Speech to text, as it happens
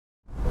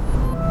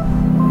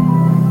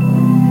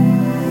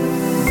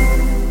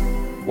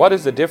What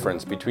is the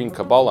difference between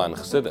Kabbalah and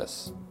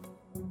Chassidus?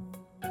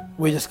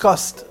 We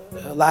discussed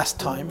last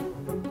time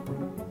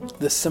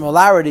the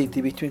similarity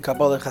between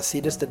Kabbalah and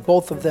Chassidus, that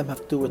both of them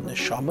have to do with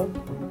neshama,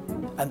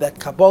 and that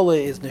Kabbalah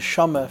is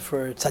neshama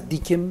for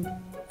tzaddikim,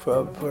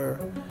 for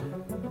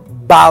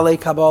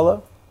Baalei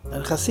Kabbalah,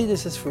 and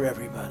Chassidus is for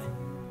everybody.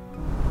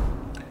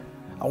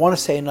 I want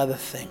to say another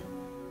thing,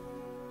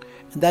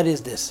 and that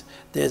is this.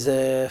 There's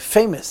a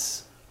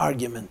famous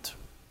argument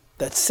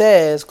that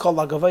says, Kol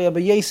hagavaya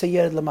b'yesa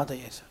yered lamata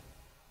yesa,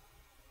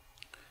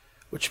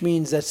 which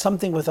means that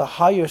something with a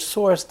higher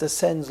source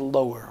descends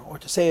lower. Or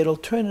to say it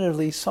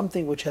alternatively,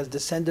 something which has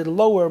descended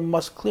lower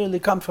must clearly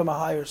come from a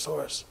higher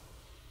source.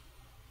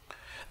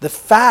 The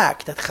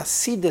fact that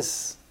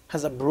Chassidus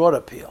has a broad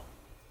appeal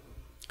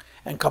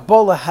and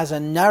Kabbalah has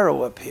a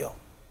narrow appeal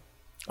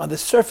on the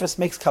surface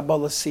makes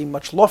Kabbalah seem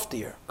much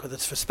loftier because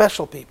it's for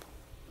special people,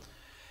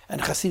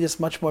 and Chassidus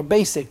much more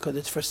basic because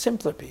it's for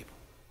simpler people.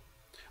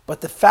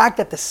 But the fact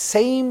that the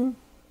same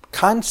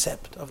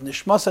concept of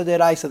Nishmasa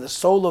Deraisa, the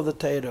soul of the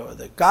Torah, or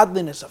the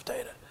godliness of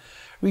Torah,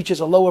 reaches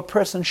a lower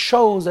person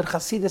shows that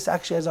Chassidus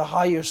actually has a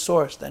higher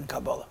source than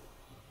Kabbalah.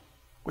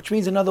 Which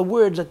means, in other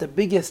words, that the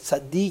biggest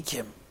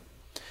tzaddikim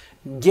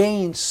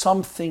gain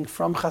something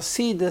from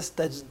Chassidus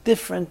that's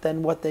different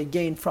than what they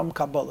gain from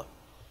Kabbalah.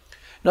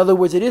 In other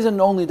words, it isn't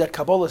only that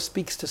Kabbalah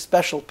speaks to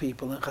special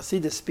people and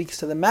Chassidus speaks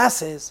to the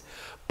masses,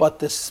 but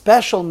the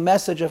special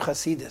message of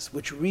Chassidus,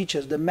 which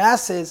reaches the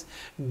masses,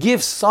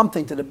 gives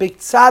something to the big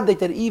tzaddik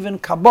that even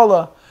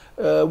Kabbalah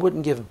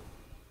wouldn't give him.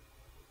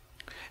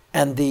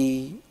 And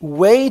the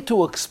way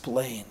to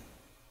explain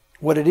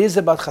what it is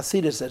about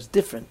Chassidus that's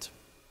different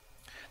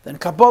than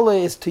Kabbalah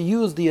is to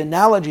use the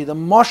analogy, the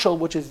mashal,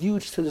 which is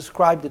used to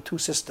describe the two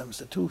systems,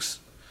 the two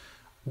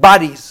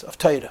bodies of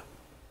Torah.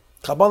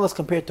 Kabbalah is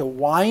compared to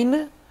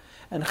wine,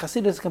 and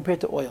Chassidus is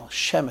compared to oil,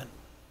 shemen.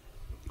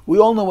 We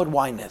all know what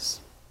wine is.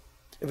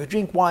 If you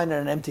drink wine on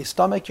an empty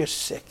stomach, you're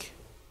sick.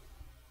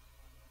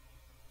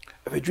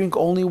 If you drink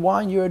only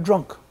wine, you're a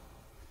drunk.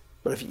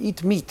 But if you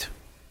eat meat,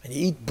 and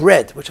you eat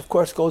bread, which of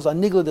course goes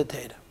on nigla de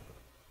Torah,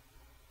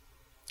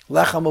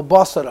 lechem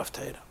ubasar of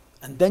Torah,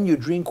 and then you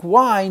drink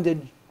wine, the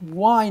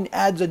wine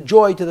adds a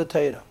joy to the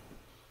Torah,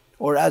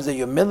 or adds a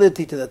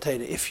humility to the Torah,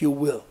 if you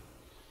will.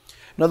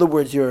 In other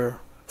words, you're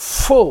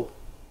full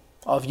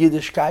of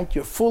Yiddishkeit,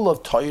 you're full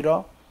of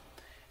Torah,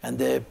 and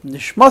the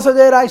Nishmasa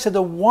Deraisa,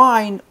 the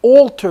wine,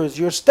 alters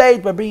your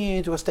state by bringing you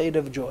into a state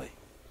of joy.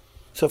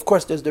 So of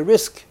course there's the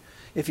risk,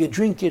 if you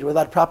drink it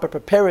without proper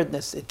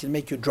preparedness, it can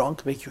make you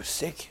drunk, make you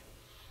sick,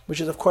 which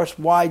is of course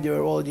why there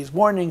are all these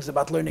warnings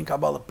about learning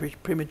Kabbalah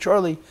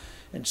prematurely,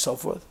 and so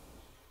forth.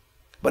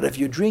 But if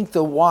you drink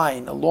the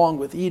wine along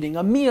with eating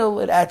a meal,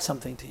 it adds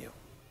something to you.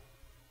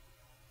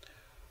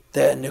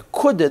 The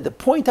nekuda, the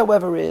point,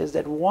 however, is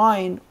that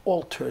wine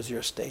alters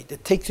your state.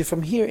 It takes you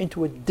from here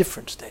into a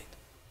different state.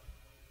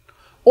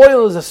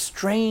 Oil is a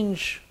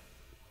strange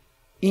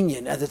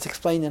inyan, as it's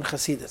explained in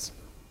Chassidus.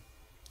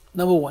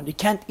 Number one, you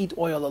can't eat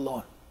oil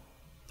alone.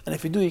 And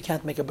if you do, you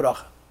can't make a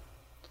bracha.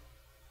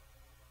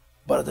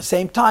 But at the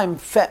same time,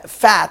 fat,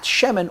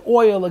 shemen,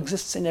 oil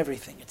exists in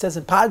everything. It says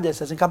in Pardes, it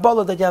says in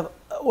Kabbalah that you have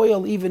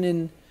oil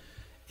even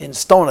in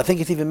stone. I think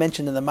it's even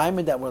mentioned in the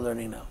Maimon that we're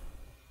learning now.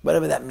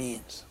 Whatever that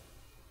means.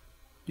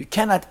 You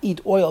cannot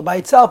eat oil by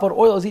itself, but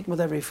oil is eaten with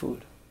every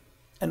food.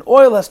 And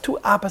oil has two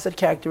opposite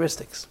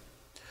characteristics.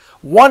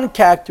 One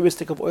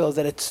characteristic of oil is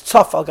that it's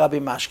tzaf al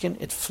gabi mashkin,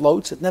 it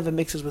floats, it never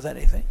mixes with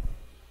anything.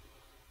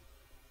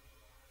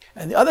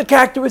 And the other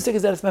characteristic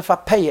is that it's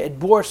mefapeya, it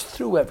bores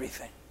through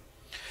everything.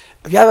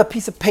 If you have a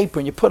piece of paper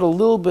and you put a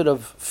little bit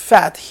of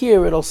fat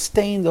here, it'll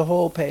stain the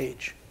whole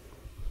page.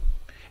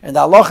 And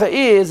the halacha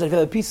is that if you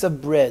have a piece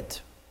of bread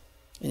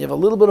and you have a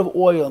little bit of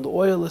oil, and the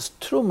oil is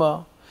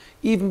truma,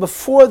 even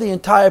before the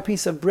entire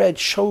piece of bread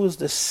shows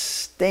the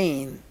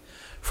stain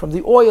from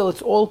the oil,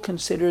 it's all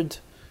considered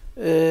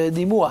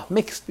dimua,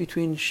 mixed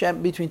between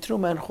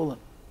truma and chulin.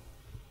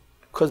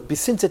 Because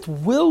since it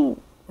will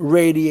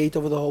radiate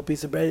over the whole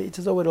piece of bread, it's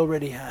as though it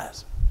already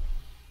has.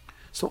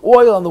 So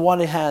oil on the one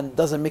hand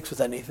doesn't mix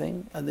with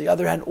anything, on the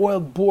other hand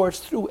oil bores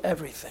through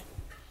everything.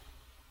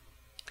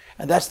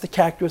 And that's the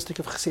characteristic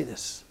of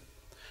Chassidus.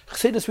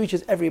 Chassidus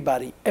reaches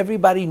everybody.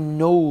 Everybody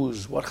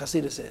knows what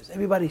Chassidus is.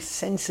 Everybody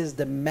senses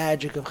the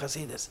magic of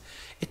Chassidus.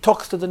 It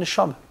talks to the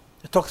neshama.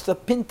 It talks to the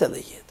pinta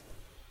liyid.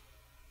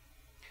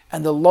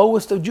 And the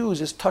lowest of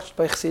Jews is touched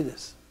by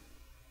Chassidus.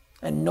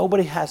 And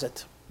nobody has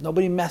it.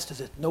 Nobody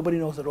masters it. Nobody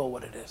knows at all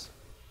what it is.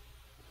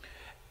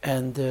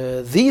 And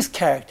these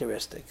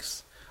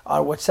characteristics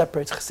are what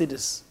separates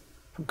Chassidus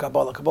from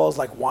Kabbalah. Kabbalah is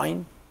like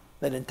wine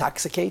that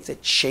intoxicates.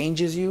 It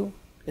changes you.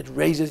 It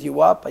raises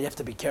you up. But you have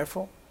to be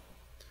careful.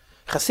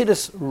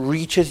 Chassidus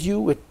reaches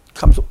you. It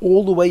comes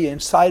all the way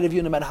inside of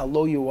you, no matter how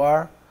low you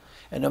are.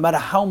 And no matter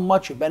how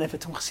much you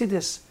benefit from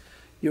Chassidus,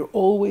 you're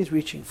always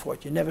reaching for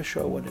it. You're never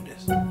sure what it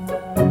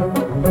is.